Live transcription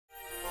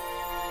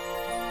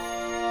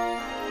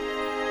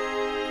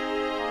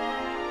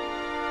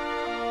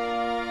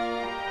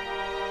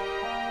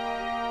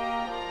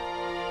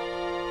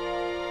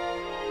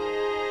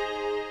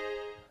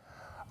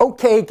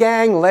Okay,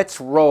 gang,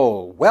 let's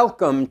roll.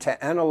 Welcome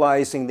to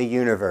Analyzing the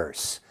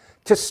Universe.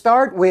 To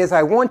start with,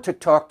 I want to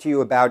talk to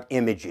you about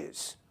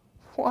images.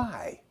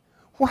 Why?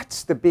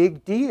 What's the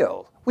big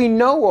deal? We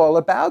know all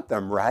about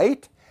them,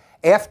 right?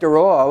 After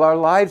all, our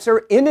lives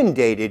are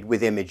inundated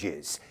with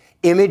images.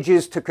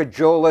 Images to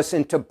cajole us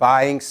into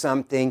buying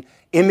something,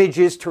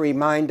 images to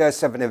remind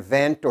us of an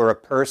event or a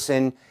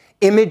person,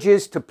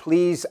 images to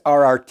please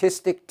our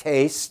artistic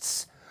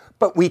tastes,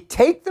 but we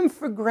take them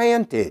for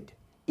granted.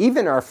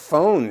 Even our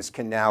phones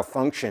can now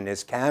function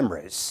as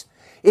cameras.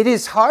 It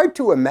is hard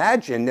to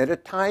imagine that a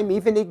time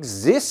even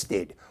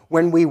existed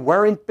when we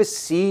weren't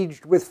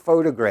besieged with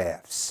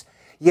photographs.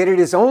 Yet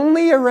it is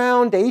only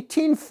around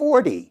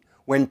 1840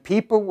 when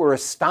people were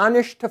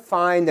astonished to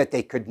find that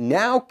they could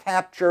now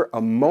capture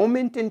a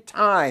moment in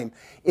time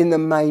in the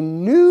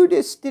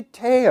minutest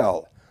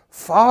detail,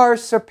 far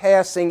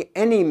surpassing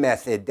any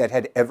method that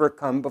had ever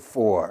come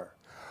before.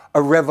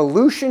 A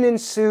revolution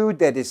ensued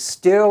that is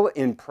still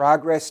in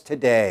progress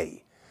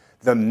today.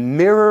 The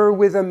mirror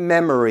with a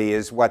memory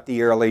is what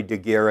the early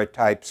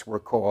daguerreotypes were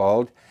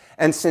called,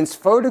 and since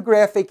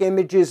photographic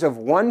images of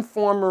one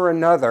form or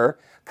another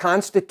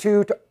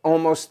constitute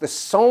almost the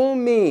sole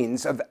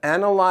means of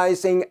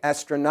analyzing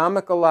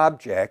astronomical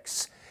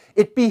objects,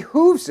 it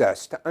behooves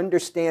us to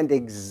understand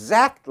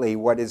exactly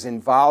what is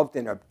involved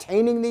in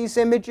obtaining these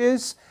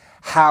images,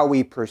 how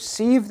we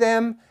perceive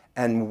them,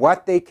 and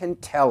what they can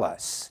tell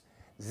us.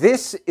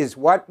 This is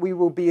what we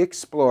will be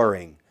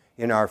exploring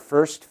in our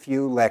first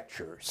few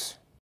lectures.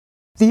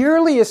 The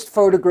earliest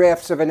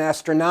photographs of an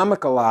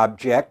astronomical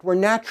object were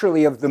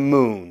naturally of the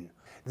moon.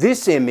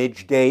 This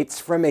image dates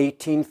from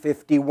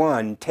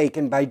 1851,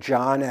 taken by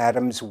John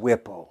Adams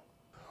Whipple.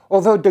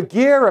 Although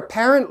Daguerre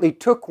apparently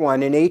took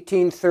one in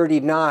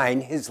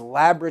 1839, his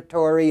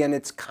laboratory and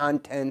its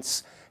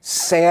contents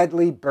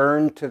sadly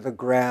burned to the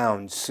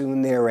ground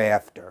soon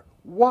thereafter.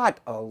 What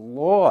a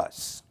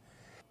loss!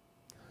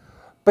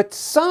 But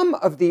some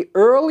of the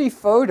early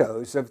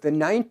photos of the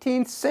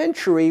 19th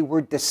century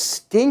were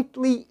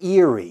distinctly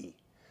eerie.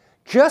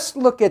 Just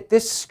look at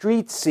this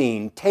street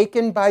scene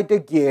taken by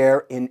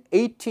Daguerre in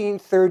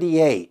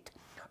 1838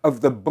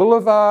 of the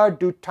Boulevard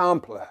du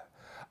Temple,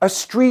 a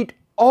street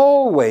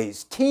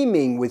always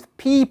teeming with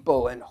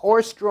people and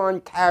horse-drawn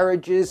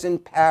carriages in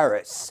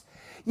Paris.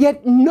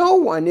 Yet no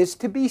one is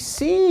to be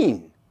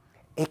seen,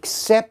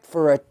 except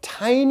for a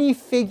tiny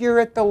figure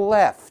at the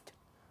left,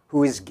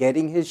 who is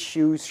getting his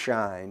shoes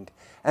shined,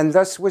 and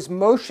thus was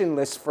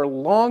motionless for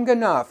long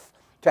enough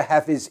to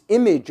have his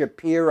image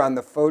appear on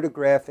the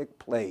photographic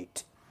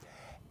plate.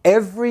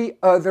 Every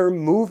other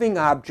moving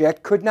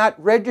object could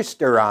not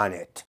register on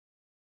it.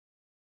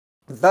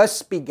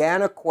 Thus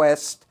began a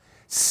quest,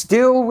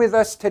 still with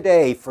us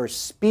today, for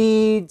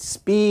speed,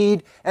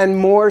 speed, and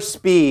more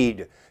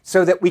speed,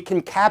 so that we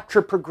can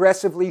capture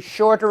progressively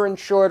shorter and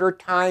shorter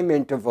time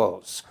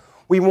intervals.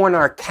 We want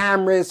our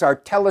cameras, our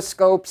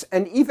telescopes,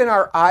 and even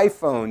our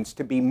iPhones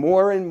to be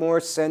more and more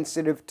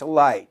sensitive to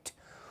light.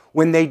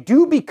 When they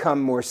do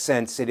become more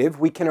sensitive,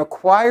 we can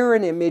acquire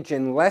an image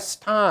in less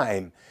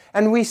time,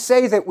 and we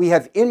say that we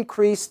have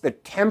increased the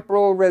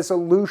temporal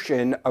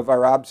resolution of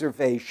our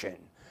observation.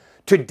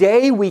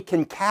 Today, we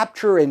can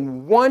capture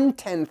in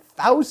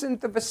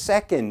 1/10,000th of a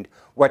second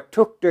what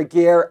took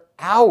Daguerre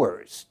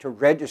hours to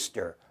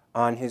register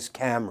on his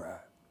camera.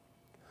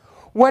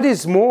 What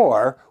is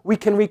more, we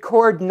can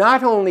record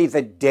not only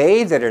the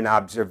day that an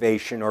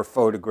observation or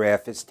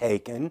photograph is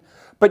taken,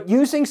 but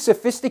using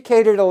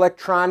sophisticated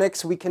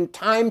electronics, we can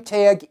time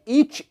tag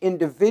each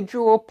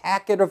individual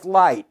packet of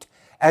light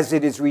as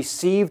it is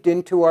received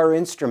into our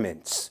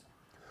instruments.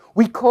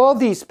 We call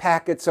these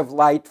packets of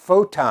light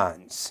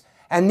photons,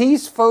 and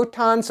these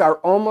photons are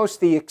almost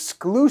the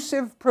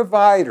exclusive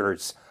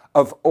providers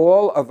of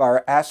all of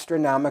our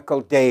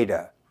astronomical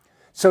data.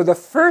 So the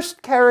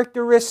first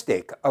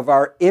characteristic of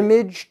our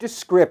image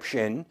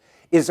description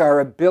is our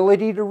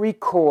ability to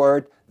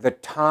record the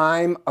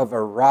time of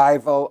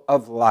arrival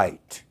of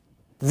light.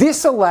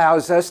 This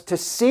allows us to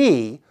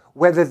see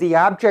whether the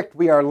object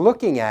we are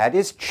looking at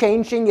is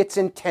changing its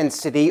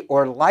intensity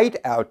or light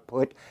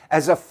output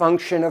as a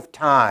function of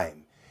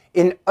time.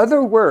 In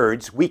other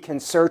words, we can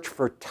search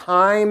for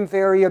time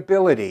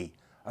variability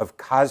of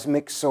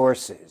cosmic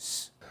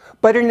sources.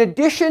 But in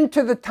addition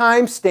to the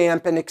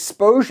timestamp and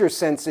exposure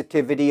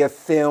sensitivity of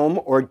film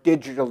or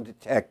digital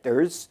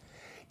detectors,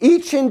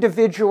 each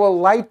individual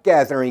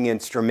light-gathering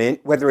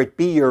instrument, whether it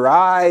be your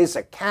eyes,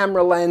 a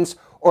camera lens,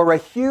 or a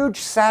huge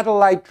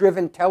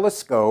satellite-driven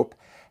telescope,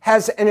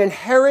 has an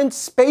inherent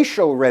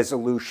spatial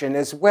resolution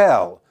as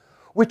well,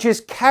 which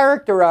is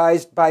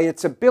characterized by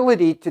its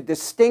ability to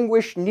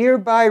distinguish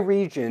nearby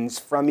regions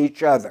from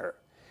each other.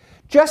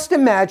 Just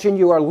imagine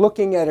you are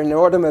looking at an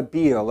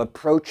automobile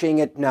approaching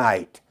at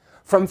night.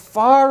 From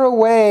far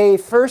away,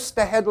 first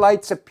the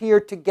headlights appear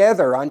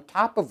together on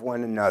top of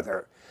one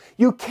another.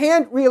 You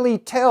can't really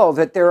tell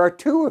that there are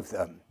two of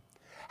them.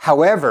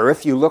 However,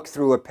 if you look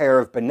through a pair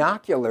of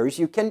binoculars,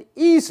 you can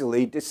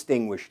easily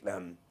distinguish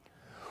them.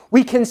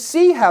 We can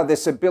see how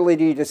this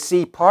ability to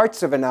see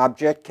parts of an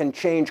object can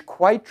change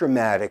quite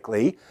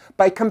dramatically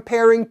by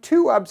comparing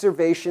two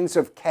observations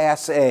of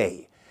Cas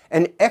A,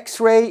 an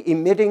X-ray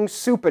emitting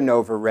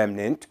supernova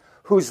remnant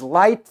whose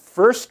light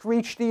first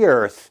reached the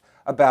Earth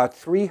about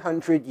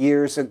 300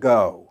 years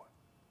ago.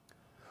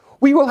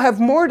 We will have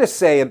more to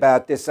say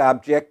about this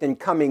object in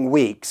coming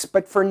weeks,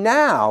 but for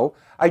now,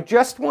 I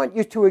just want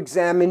you to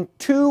examine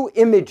two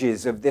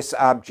images of this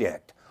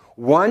object.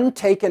 One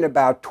taken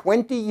about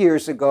 20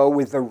 years ago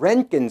with the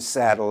Röntgen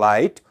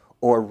satellite,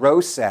 or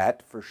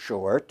ROSAT for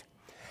short,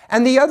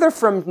 and the other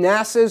from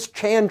NASA's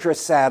Chandra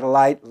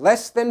satellite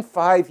less than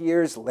 5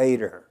 years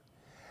later.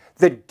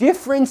 The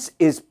difference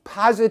is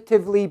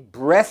positively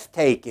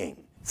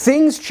breathtaking.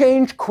 Things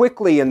change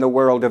quickly in the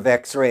world of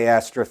X-ray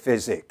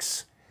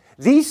astrophysics.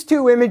 These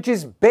two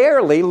images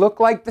barely look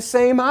like the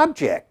same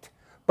object,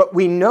 but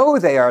we know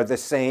they are the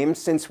same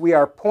since we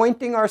are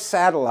pointing our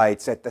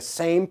satellites at the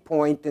same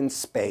point in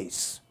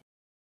space.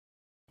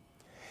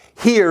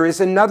 Here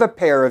is another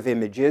pair of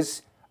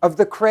images of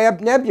the Crab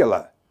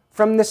Nebula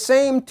from the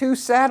same two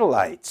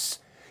satellites.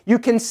 You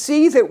can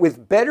see that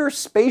with better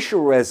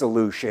spatial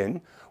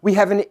resolution, we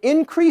have an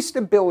increased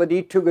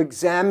ability to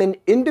examine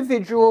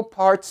individual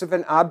parts of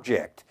an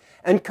object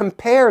and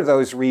compare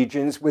those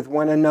regions with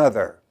one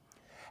another.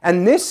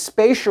 And this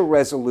spatial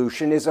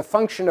resolution is a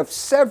function of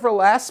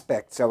several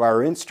aspects of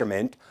our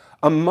instrument,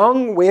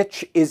 among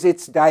which is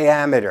its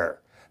diameter.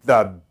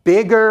 The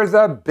bigger,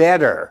 the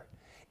better.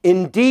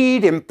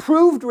 Indeed,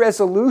 improved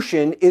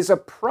resolution is a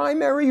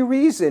primary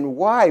reason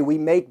why we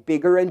make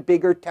bigger and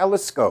bigger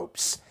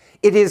telescopes.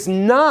 It is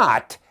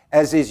not,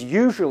 as is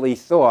usually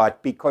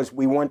thought, because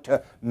we want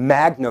to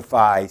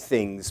magnify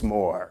things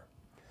more.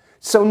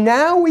 So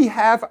now we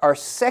have our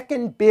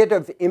second bit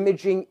of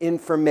imaging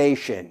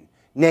information,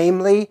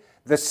 namely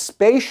the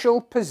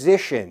spatial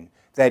position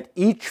that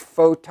each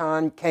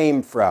photon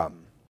came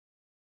from.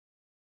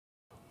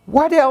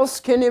 What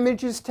else can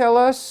images tell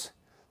us?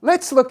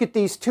 Let's look at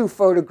these two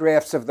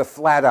photographs of the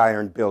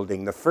Flatiron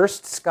Building, the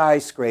first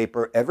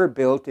skyscraper ever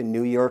built in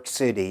New York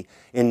City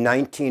in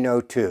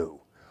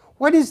 1902.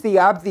 What is the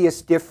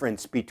obvious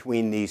difference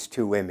between these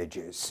two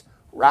images?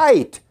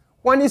 Right,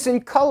 one is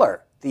in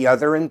color, the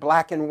other in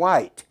black and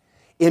white.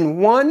 In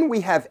one, we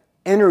have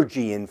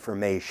energy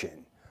information.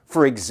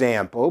 For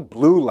example,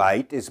 blue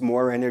light is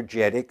more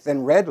energetic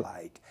than red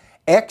light.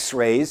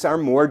 X-rays are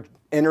more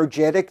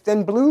energetic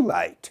than blue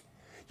light.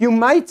 You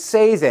might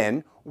say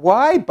then,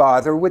 why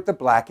bother with the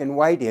black and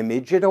white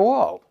image at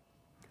all?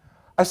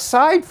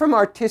 Aside from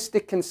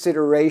artistic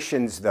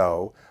considerations,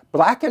 though,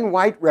 black and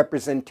white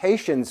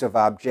representations of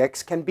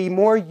objects can be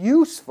more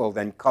useful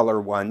than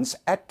color ones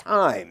at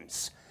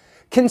times.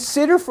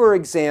 Consider, for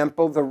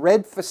example, the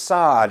red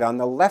facade on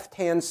the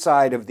left-hand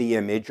side of the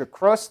image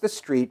across the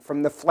street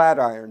from the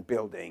Flatiron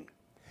Building.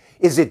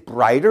 Is it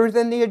brighter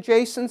than the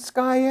adjacent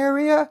sky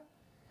area?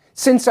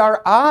 Since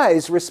our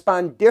eyes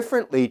respond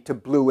differently to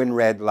blue and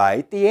red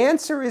light, the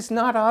answer is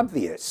not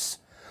obvious.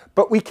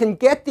 But we can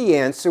get the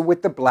answer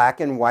with the black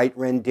and white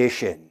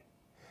rendition.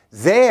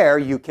 There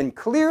you can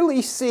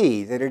clearly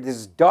see that it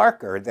is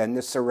darker than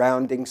the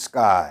surrounding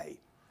sky.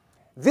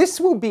 This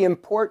will be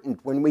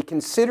important when we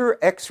consider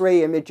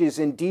X-ray images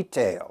in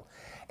detail.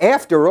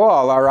 After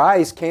all, our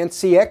eyes can't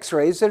see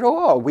X-rays at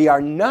all. We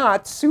are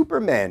not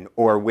supermen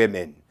or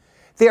women.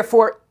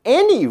 Therefore,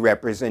 any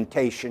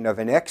representation of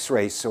an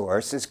X-ray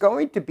source is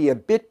going to be a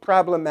bit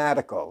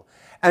problematical,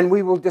 and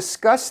we will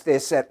discuss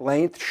this at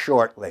length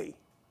shortly.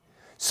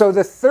 So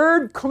the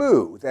third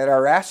clue that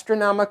our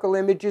astronomical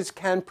images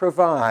can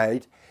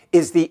provide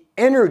is the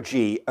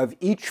energy of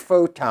each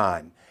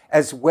photon,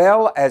 as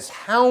well as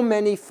how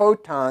many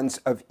photons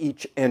of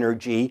each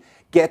energy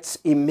gets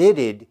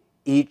emitted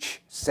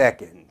each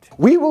second.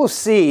 We will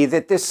see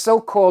that this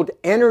so-called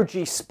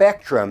energy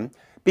spectrum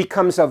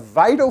becomes a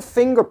vital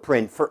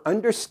fingerprint for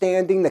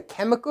understanding the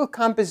chemical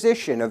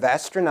composition of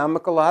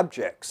astronomical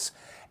objects,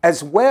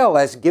 as well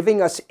as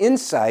giving us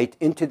insight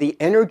into the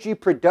energy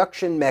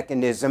production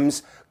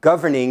mechanisms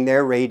governing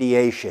their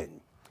radiation.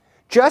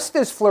 Just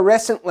as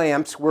fluorescent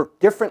lamps work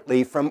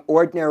differently from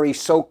ordinary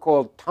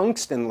so-called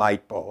tungsten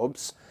light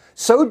bulbs,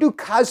 so do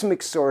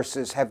cosmic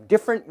sources have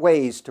different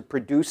ways to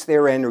produce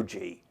their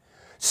energy.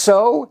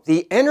 So,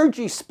 the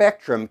energy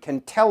spectrum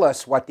can tell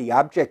us what the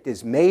object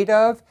is made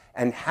of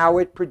and how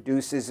it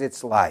produces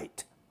its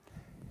light.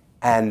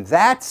 And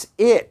that's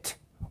it.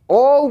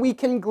 All we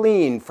can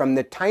glean from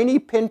the tiny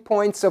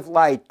pinpoints of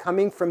light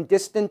coming from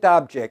distant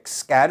objects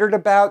scattered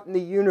about in the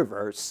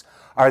universe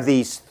are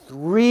these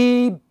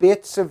 3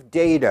 bits of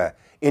data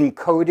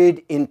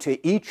encoded into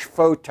each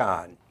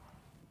photon.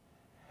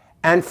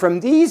 And from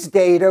these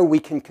data, we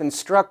can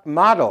construct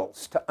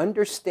models to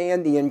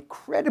understand the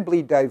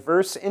incredibly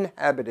diverse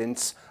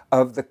inhabitants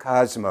of the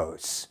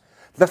cosmos.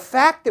 The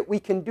fact that we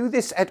can do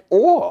this at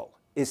all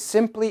is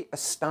simply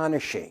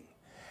astonishing.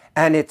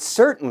 And it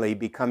certainly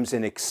becomes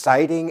an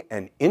exciting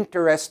and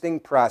interesting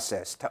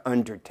process to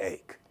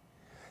undertake.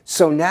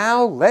 So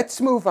now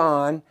let's move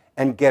on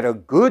and get a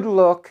good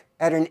look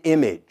at an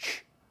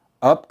image,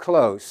 up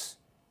close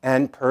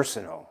and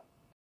personal.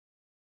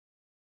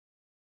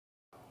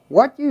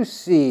 What you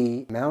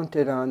see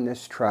mounted on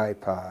this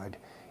tripod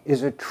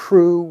is a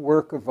true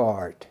work of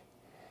art.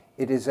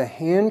 It is a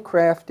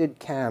handcrafted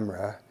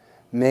camera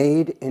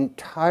made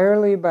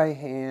entirely by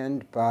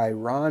hand by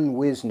Ron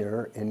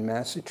Wisner in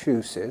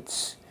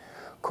Massachusetts,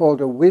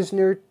 called a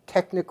Wisner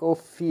Technical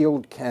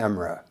Field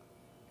Camera.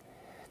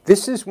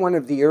 This is one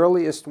of the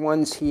earliest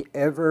ones he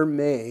ever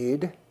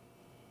made.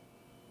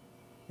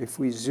 If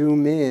we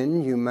zoom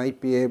in, you might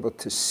be able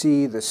to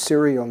see the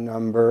serial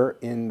number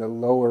in the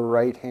lower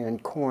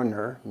right-hand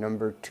corner,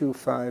 number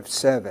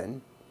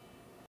 257.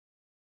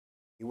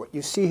 What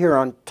you see here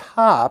on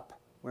top,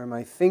 where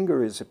my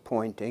finger is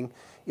pointing,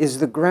 is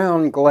the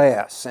ground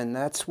glass, and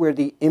that's where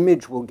the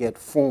image will get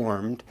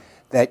formed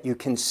that you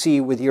can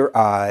see with your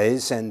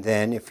eyes, and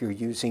then if you're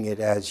using it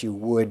as you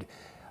would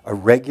a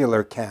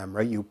regular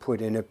camera, you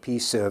put in a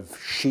piece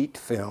of sheet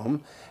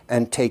film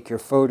and take your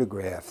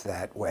photograph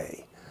that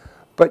way.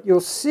 But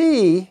you'll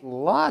see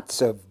lots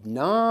of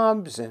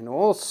knobs and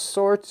all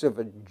sorts of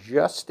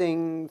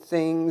adjusting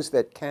things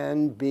that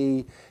can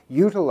be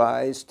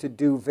utilized to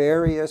do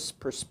various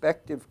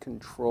perspective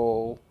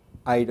control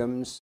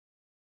items.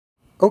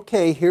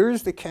 Okay,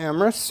 here's the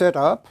camera set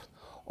up.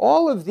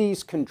 All of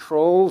these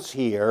controls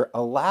here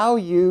allow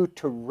you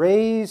to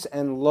raise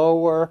and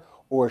lower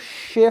or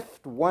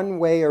shift one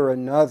way or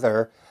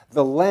another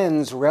the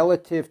lens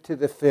relative to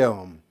the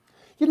film.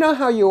 You know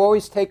how you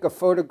always take a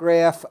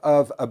photograph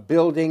of a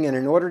building, and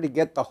in order to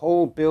get the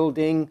whole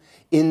building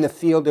in the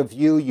field of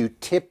view, you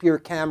tip your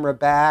camera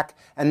back,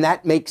 and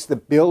that makes the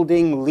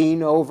building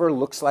lean over,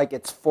 looks like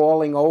it's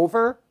falling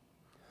over?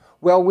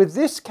 Well, with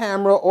this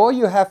camera, all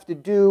you have to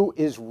do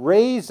is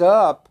raise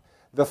up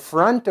the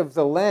front of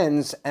the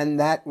lens, and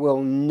that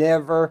will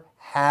never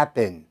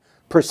happen.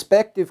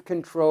 Perspective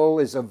control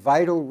is a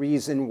vital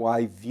reason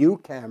why view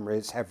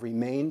cameras have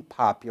remained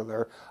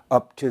popular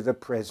up to the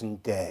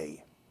present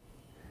day.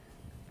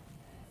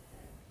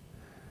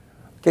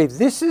 Okay,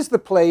 this is the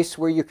place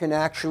where you can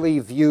actually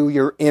view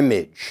your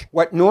image.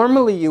 What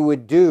normally you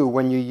would do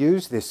when you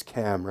use this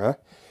camera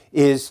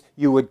is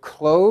you would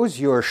close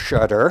your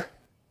shutter,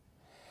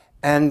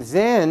 and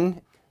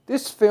then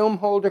this film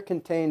holder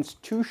contains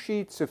 2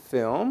 sheets of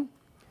film,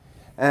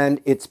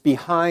 and it's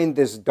behind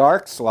this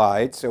dark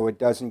slide so it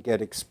doesn't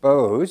get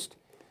exposed.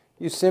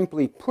 You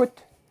simply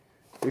put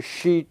the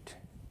sheet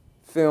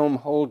film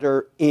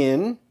holder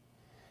in.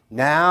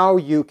 Now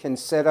you can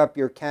set up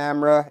your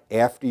camera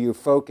after you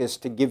focus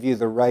to give you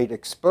the right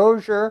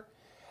exposure,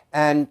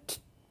 and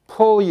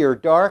pull your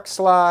dark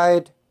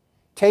slide,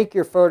 take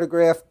your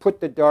photograph, put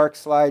the dark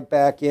slide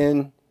back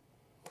in,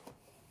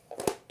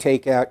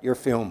 take out your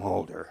film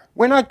holder.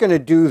 We're not going to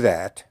do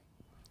that,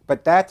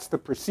 but that's the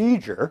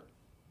procedure.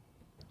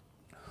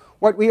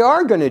 What we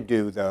are going to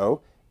do,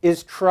 though,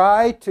 is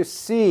try to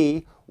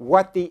see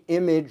what the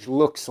image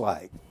looks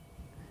like.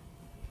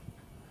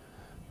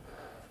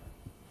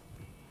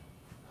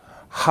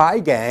 Hi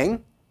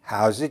gang,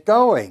 how's it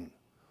going?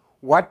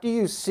 What do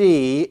you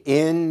see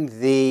in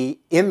the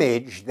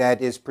image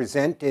that is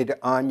presented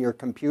on your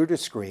computer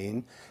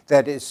screen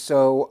that is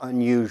so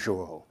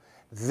unusual?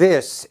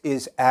 This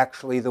is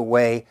actually the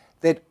way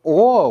that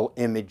all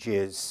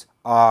images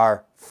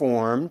are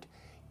formed,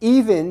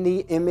 even the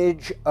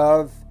image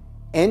of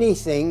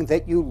anything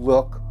that you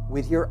look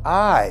with your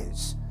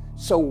eyes.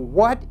 So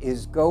what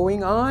is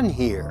going on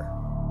here?